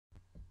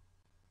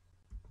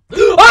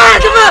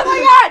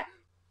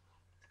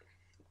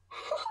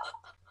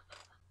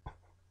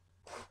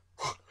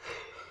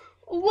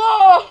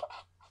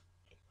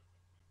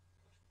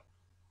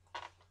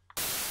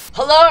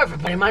Hello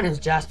everybody, my name is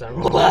Jasper,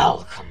 and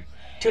welcome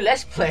to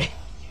Let's Play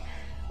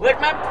with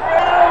my bro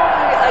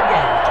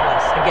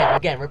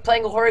again. We're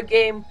playing a horror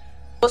game.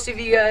 Most of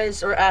you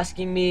guys are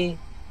asking me,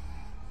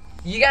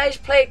 you guys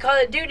play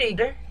Call of Duty?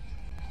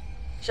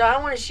 So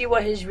I want to see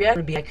what his reaction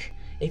would be like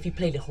if he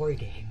played a horror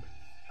game.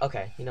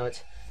 Okay, you know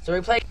what? So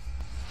we're playing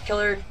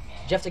Killer,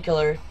 Jeff the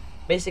Killer,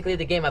 basically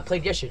the game I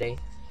played yesterday,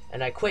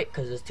 and I quit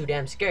because it's too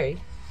damn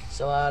scary.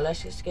 So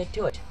let's just get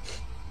to it.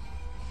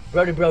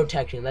 Bro to bro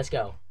texting, let's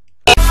go.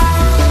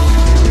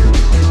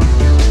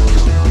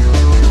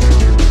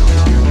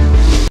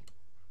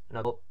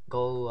 No,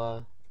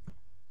 go,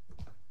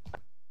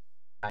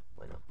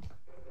 wait, no.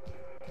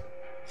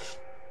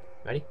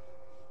 Ready?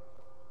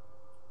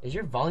 Is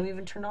your volume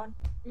even turned on?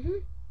 Mm-hmm.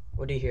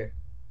 What do you hear?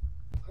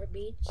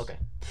 Heartbeats. Okay.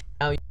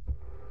 Now you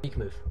can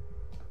move.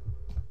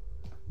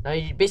 Now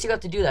you basically have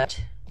to do that,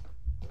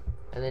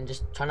 and then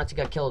just try not to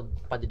get killed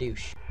by the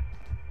douche.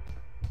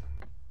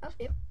 Oh,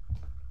 yep.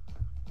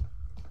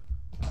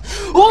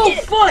 Oh,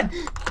 fun!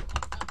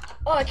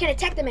 Oh, I can't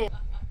attack the man.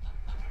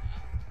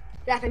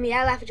 Laugh at me,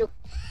 I laugh at your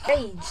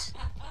face.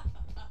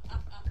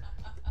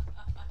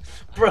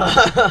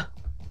 Bruh.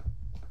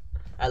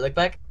 I look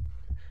back.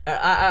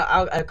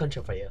 I'll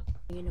control for you.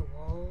 In the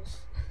walls.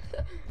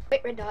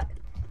 Wait, red dot.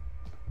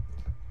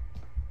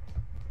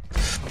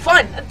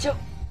 Fun!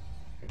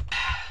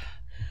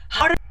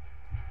 How did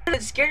I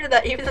get scared of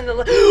that even in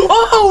the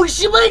oh,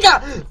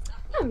 Shimega!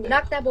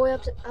 Knock that boy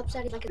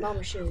upside like a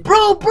mama should.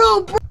 Bro!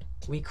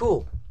 We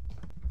cool.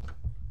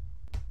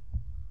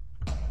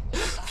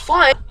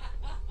 Fine.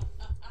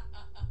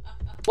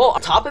 Whoa,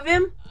 on top of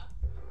him?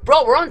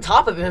 Bro, we're on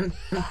top of him.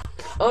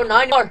 Oh,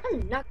 9 more.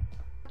 Knock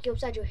you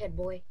upside your head,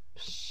 boy.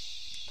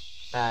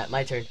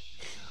 My turn.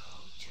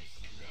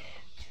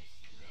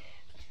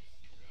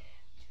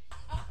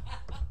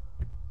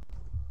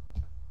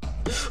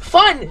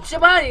 Fun!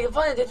 Somebody,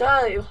 fun to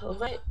tell you.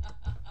 Okay.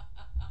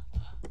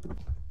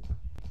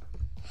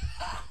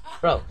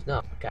 Bro,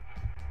 no. Okay.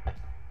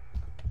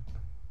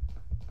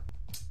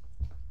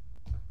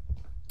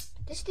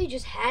 This dude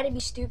just had to be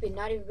stupid,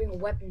 not even bring a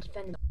weapon to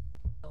defend himself.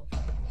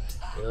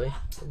 Really?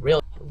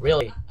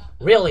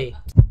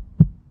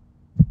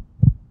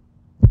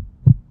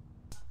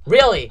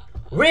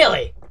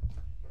 Really?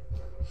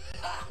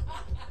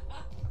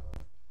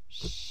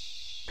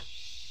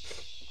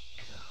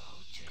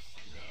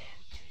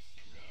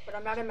 But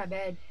I'm not in my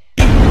bed.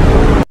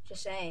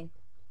 Just saying.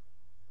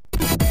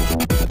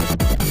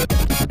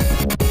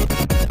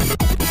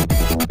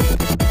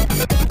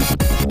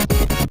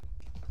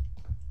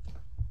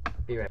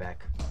 Be right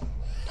back.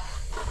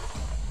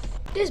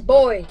 This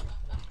boy.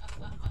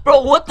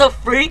 Bro, what the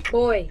freak?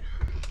 Boy.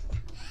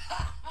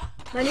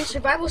 My new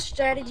survival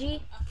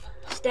strategy,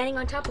 standing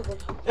on top of him.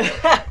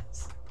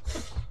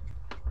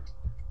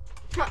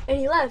 And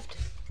he left.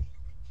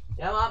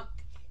 Yeah, Mom.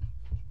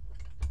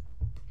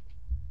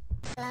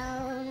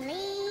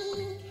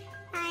 Lonely,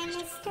 I'm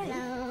Mr.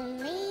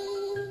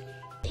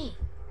 Lonely.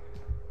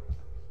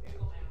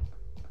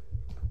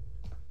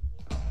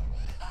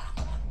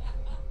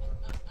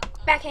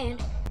 Backhand.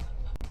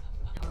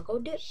 Now I'll go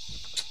dip.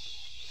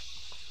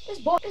 This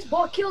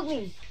boy killed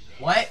me.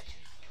 What?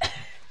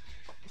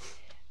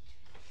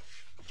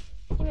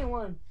 Give me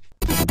one.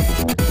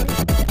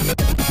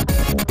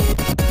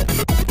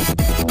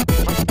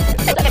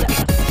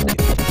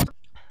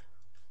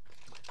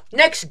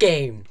 Next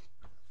game.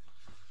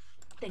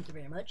 Thank you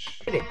very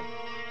much.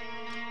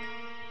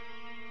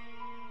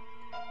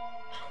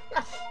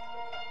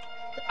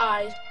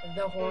 Eyes,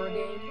 the horror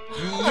game.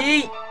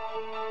 Yeet.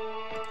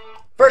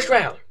 First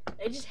round.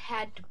 I just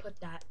had to put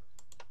that.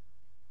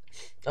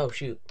 Oh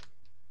shoot.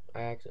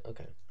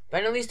 Okay.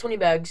 Find at least 20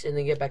 bags and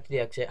then get back to the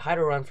exit. Hide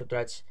or run for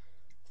threats.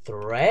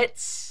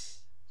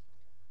 Threats?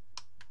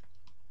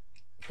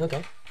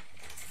 Okay.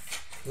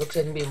 Looks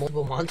like there'll be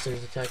multiple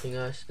monsters attacking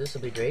us. This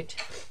will be great.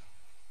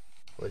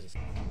 What is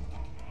this?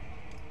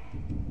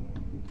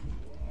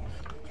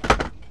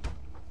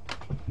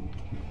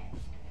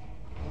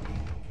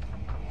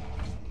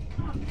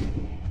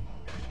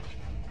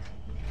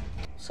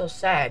 So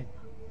sad.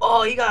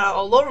 Oh, he got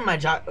all over my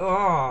jaw.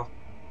 Oh.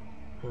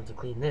 I have to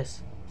clean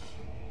this.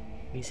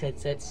 These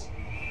headsets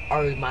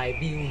are my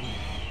beauty.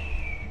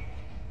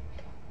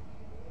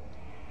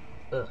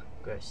 Ugh,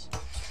 gross.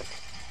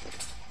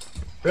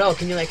 Bro,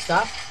 can you like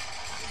stop?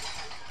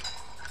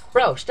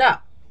 Bro,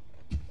 stop.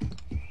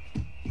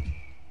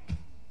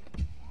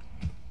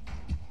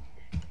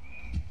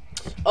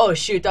 Oh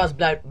shoot, that was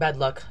bad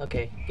luck.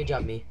 Okay, good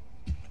job, me.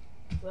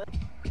 What?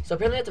 So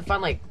apparently I have to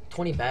find like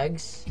 20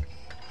 bags.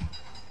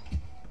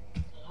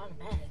 A lot of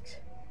bags.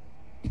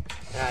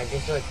 I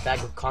guess like a bag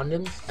of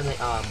condoms and like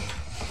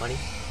money.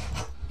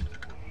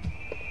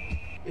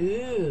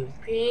 Ooh,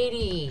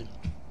 pretty.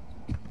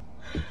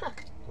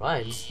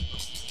 Run.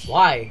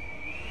 Why?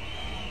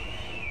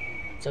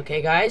 It's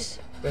okay, guys.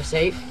 We're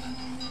safe.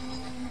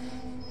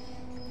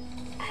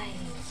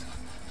 Eyes.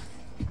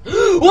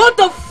 What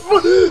the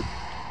f-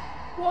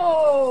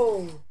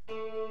 Whoa!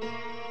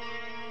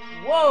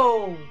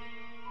 Whoa!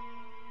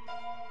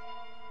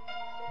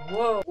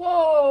 Whoa!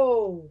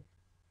 Whoa!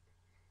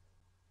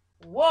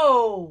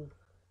 Whoa.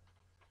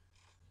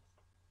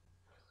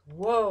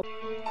 Whoa.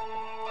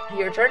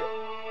 Your turn.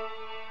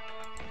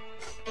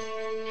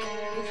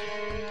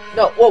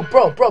 No, whoa,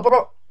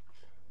 bro.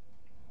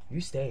 You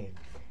staying.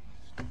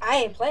 I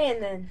ain't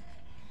playing then.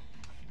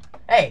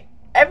 Hey,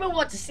 everyone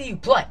wants to see you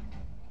play.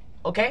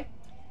 Okay?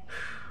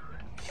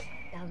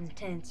 That was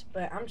intense,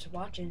 but I'm just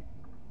watching.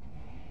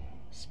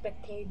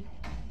 Spectating.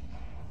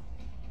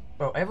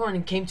 Bro,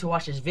 everyone came to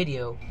watch this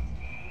video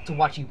to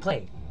watch you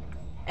play.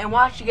 And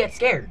watch you get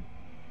scared.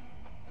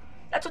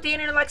 That's what the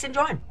internet likes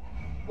enjoying.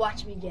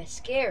 Watch me get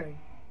scared.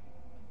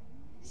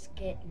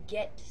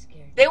 Get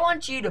scared. They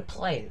want you to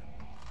play.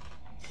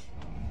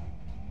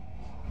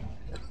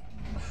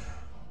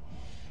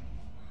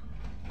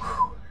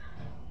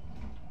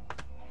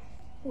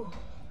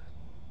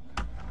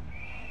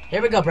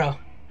 Here we go, bro.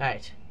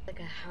 Alright. Like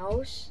a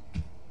house.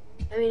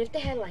 I mean, if they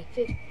had like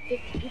 50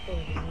 people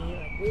in me,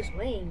 like Bruce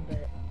Wayne,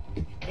 but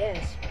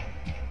yes.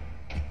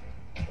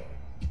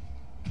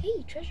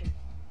 Hey, treasure.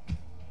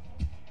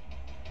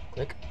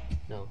 Click?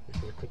 No, it's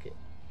gonna click it.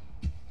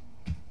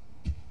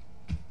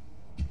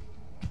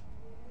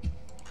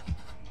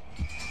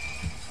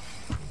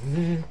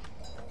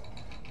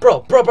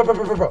 Bro,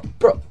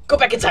 go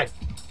back inside.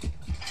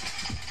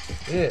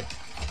 Yeah.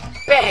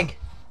 Bang.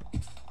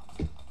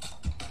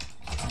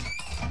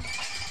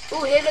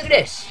 Ooh, hey, look at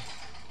this.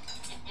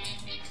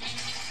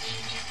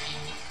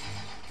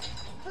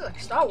 Look like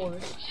Star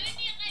Wars.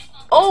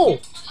 Oh.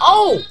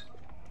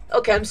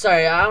 Okay, I'm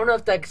sorry. I don't know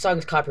if that song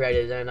is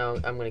copyrighted. I know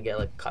I'm gonna get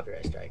like a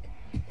copyright strike.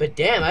 But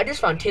damn, I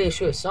just found Taylor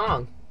Swift's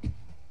song.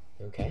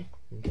 Okay.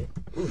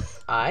 Ooh,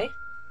 eye.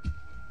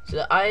 So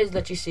the eye is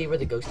that you see where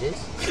the ghost is.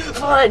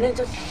 Fine.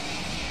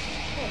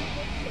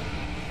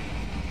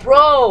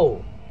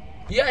 Bro,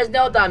 you guys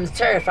know that I'm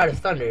terrified of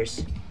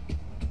thunders.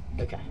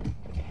 Okay.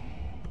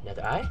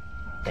 Another eye.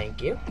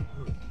 Thank you.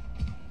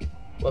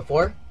 What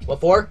for?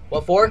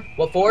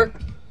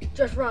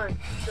 Just run.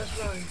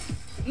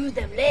 Use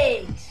them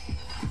legs.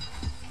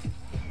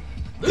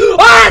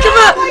 Ah! Come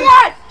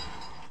on!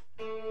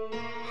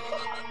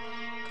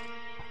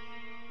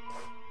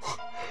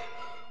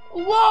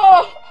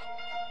 Whoa!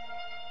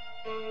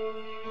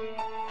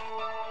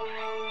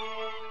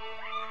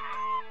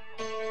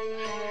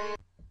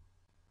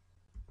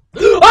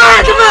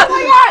 Ah! Come on! Oh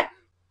my God!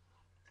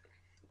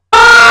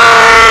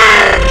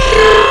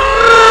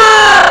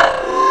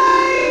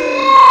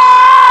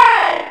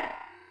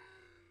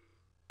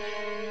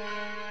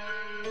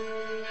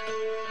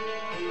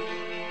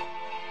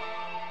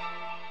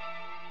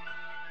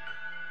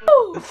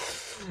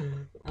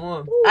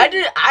 Mom.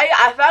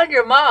 I found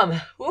your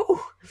mom. Woo.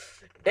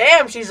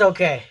 Damn, she's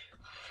okay.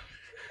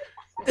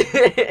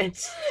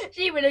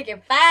 She been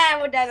looking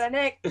fine with that on her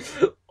neck.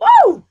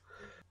 Woo!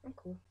 I'm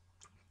cool.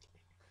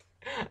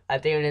 I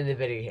think I'm in the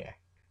video here.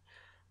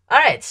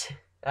 Alright,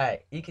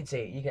 you can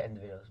end the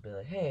video. Be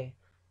like, hey,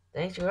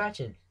 thanks for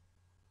watching.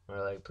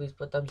 Or like, please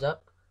put thumbs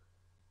up.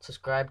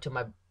 Subscribe to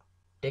my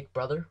dick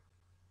brother.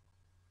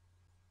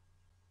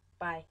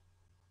 Bye.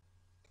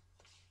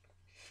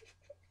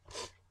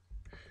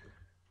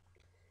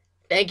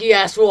 Thank you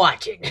guys for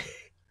watching.